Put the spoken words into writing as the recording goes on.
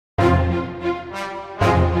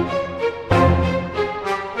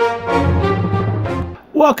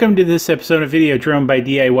Welcome to this episode of Video Drone by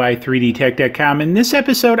DIY3DTech.com. In this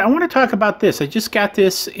episode, I want to talk about this. I just got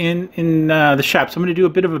this in the shop, so I'm going to do a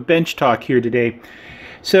bit of a bench talk here today.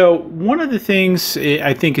 So one of the things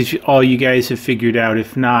I think is all you guys have figured out.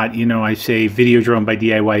 If not, you know, I say Video Drone by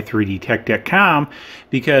DIY3DTech.com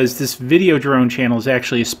because this Video Drone channel is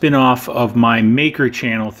actually a spin-off of my maker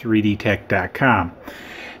channel, 3DTech.com.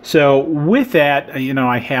 So with that, you know,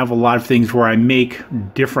 I have a lot of things where I make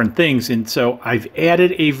different things, and so I've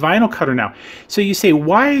added a vinyl cutter now. So you say,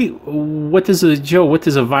 why, what does a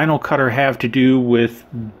vinyl cutter have to do with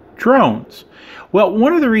drones? Well,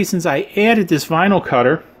 one of the reasons I added this vinyl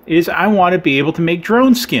cutter is I want to be able to make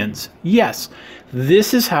drone skins. Yes,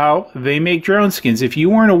 this is how they make drone skins. If you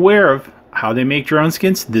weren't aware of how they make drone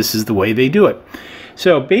skins, this is the way they do it.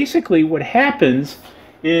 So basically what happens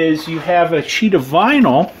is you have a sheet of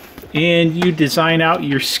vinyl and you design out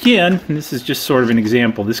your skin, and this is just sort of an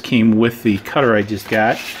example. This came with the cutter I just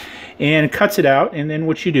got, and it cuts it out, and then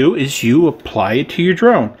what you do is you apply it to your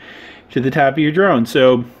drone, to the top of your drone.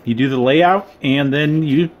 So you do the layout and then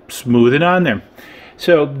you smooth it on there.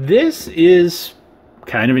 So this is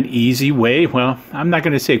kind of an easy way, well, I'm not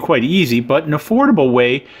going to say quite easy, but an affordable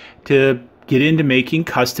way to get into making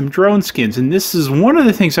custom drone skins. And this is one of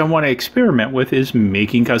the things I want to experiment with, is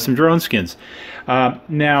making custom drone skins.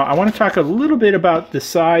 Now I want to talk a little bit about the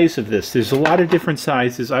size of this. There's a lot of different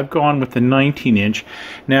sizes. I've gone with the 19-inch.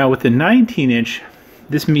 Now with the 19-inch,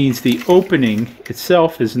 this means the opening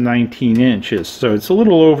itself is 19 inches. So it's a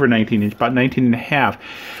little over 19 inch, about 19 and a half.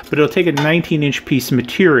 But it'll take a 19-inch piece of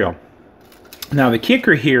material. Now the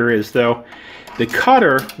kicker here is, though, the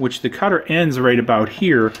cutter, which the cutter ends right about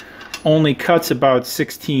here, only cuts about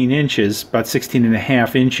 16 inches, about 16 and a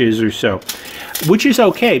half inches or so, which is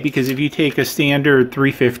okay, because if you take a standard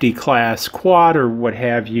 350 class quad or what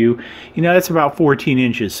have you, you know, that's about 14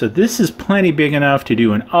 inches. So this is plenty big enough to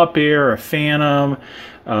do an Up Air, a Phantom,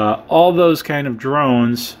 all those kind of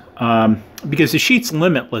drones, because the sheet's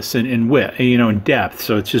limitless in width, you know, in depth.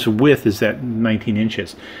 So it's just width is that 19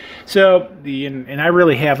 inches. So, and I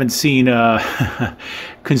really haven't seen a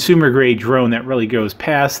consumer grade drone that really goes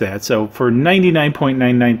past that. So for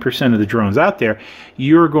 99.99% of the drones out there,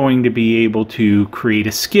 you're going to be able to create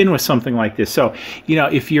a skin with something like this. So, you know,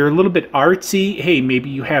 if you're a little bit artsy, hey, maybe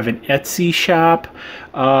you have an Etsy shop,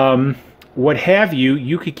 what have you,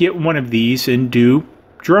 you could get one of these and do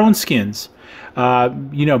drone skins.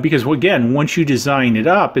 You know, because again, once you design it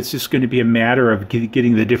up, it's just going to be a matter of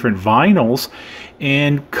getting the different vinyls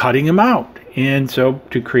and cutting them out, and so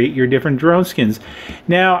to create your different drone skins.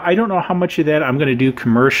 Now, I don't know how much of that I'm going to do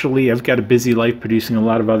commercially. I've got a busy life producing a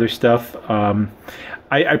lot of other stuff. I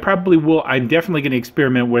probably will. I'm definitely going to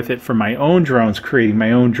experiment with it for my own drones, creating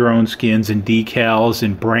my own drone skins and decals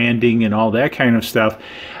and branding and all that kind of stuff.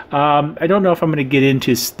 I don't know if I'm going to get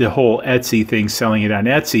into the whole Etsy thing, selling it on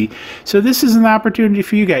Etsy. So this is an opportunity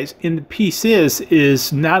for you guys. And the piece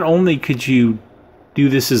is not only could you do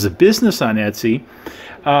this as a business on Etsy,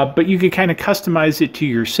 but you could kind of customize it to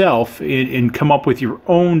yourself and come up with your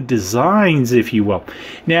own designs, if you will.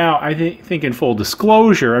 Now, I think in full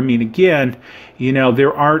disclosure, I mean, again, you know,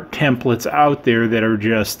 there aren't templates out there that are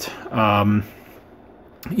just,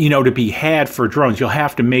 you know, to be had for drones. You'll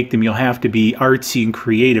have to make them. You'll have to be artsy and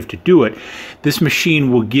creative to do it. This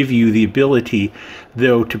machine will give you the ability,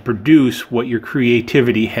 though, to produce what your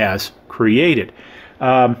creativity has created.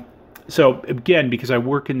 So again, because I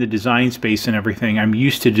work in the design space and everything, I'm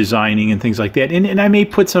used to designing and things like that. And I may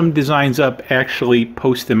put some designs up, actually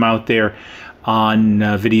post them out there on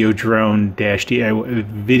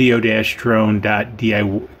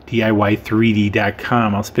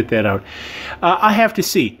video-drone.diy3d.com. I'll spit that out. I have to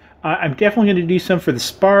see. I'm definitely going to do some for the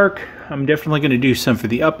Spark. I'm definitely going to do some for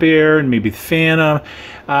the Up Air and maybe the Phantom.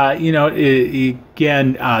 You know,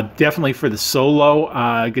 again, definitely for the Solo.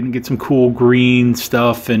 Going to get some cool green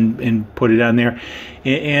stuff and put it on there.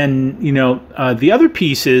 And you know, the other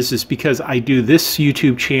piece is because I do this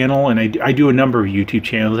YouTube channel, and I do a number of YouTube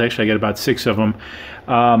channels. Actually, I got about 6 of them.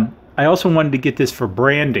 I also wanted to get this for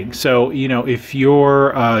branding. So, you know, if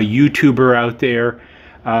you're a YouTuber out there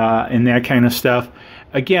and that kind of stuff,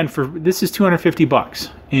 again, this is 250 bucks.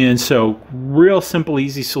 And so real simple,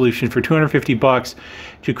 easy solution for 250 bucks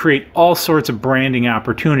to create all sorts of branding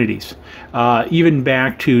opportunities. Even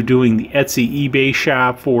back to doing the Etsy eBay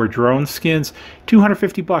shop for drone skins,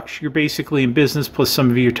 250 bucks, you're basically in business, plus some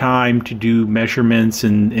of your time to do measurements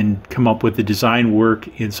and come up with the design work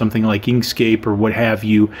in something like Inkscape or what have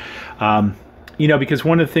you. You know, because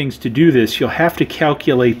one of the things to do this, you'll have to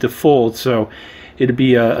calculate the fold. So it'd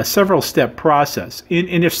be a several step process.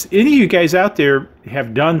 And if any of you guys out there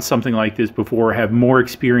have done something like this before, have more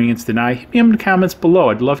experience than I, hit me in the comments below.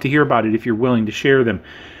 I'd love to hear about it if you're willing to share them.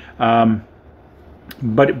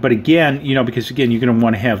 But again, you know, because again, you're going to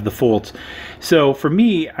want to have the folds. So for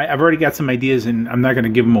me, I've already got some ideas, and I'm not going to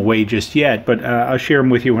give them away just yet, but I'll share them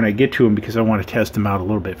with you when I get to them, because I want to test them out a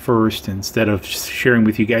little bit first instead of sharing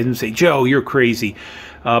with you guys and say, Joe, you're crazy.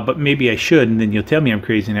 But maybe I should, and then you'll tell me I'm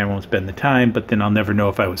crazy and I won't spend the time, but then I'll never know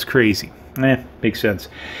if I was crazy. Makes sense.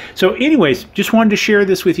 So anyways, just wanted to share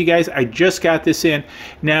this with you guys. I just got this in.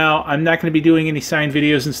 Now, I'm not going to be doing any sign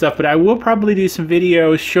videos and stuff, but I will probably do some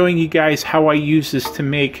videos showing you guys how I use this to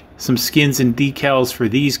make some skins and decals for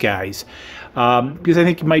these guys. Because I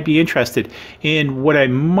think you might be interested. And what I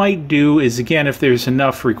might do is, again, if there's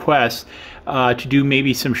enough requests, to do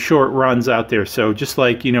maybe some short runs out there. So just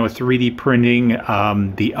like, you know, 3D printing,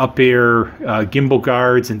 the up air gimbal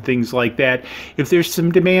guards and things like that. If there's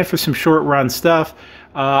some demand for some short run stuff,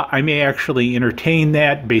 I may actually entertain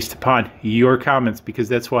that based upon your comments, because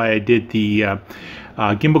that's why I did the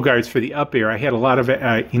gimbal guards for the up air. I had a lot of,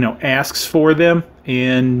 you know, asks for them,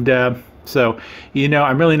 and so, you know,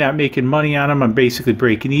 I'm really not making money on them. I'm basically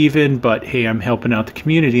breaking even, but hey, I'm helping out the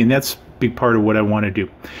community, and that's a big part of what I want to do.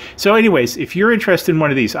 So anyways, if you're interested in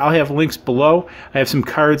one of these, I'll have links below. I have some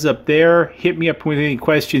cards up there. Hit me up with any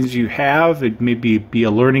questions you have. It may be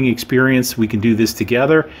a learning experience. We can do this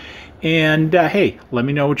together. And hey, let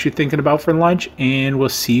me know what you're thinking about for lunch, and we'll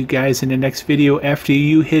see you guys in the next video after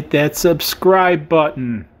you hit that subscribe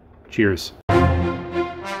button. Cheers.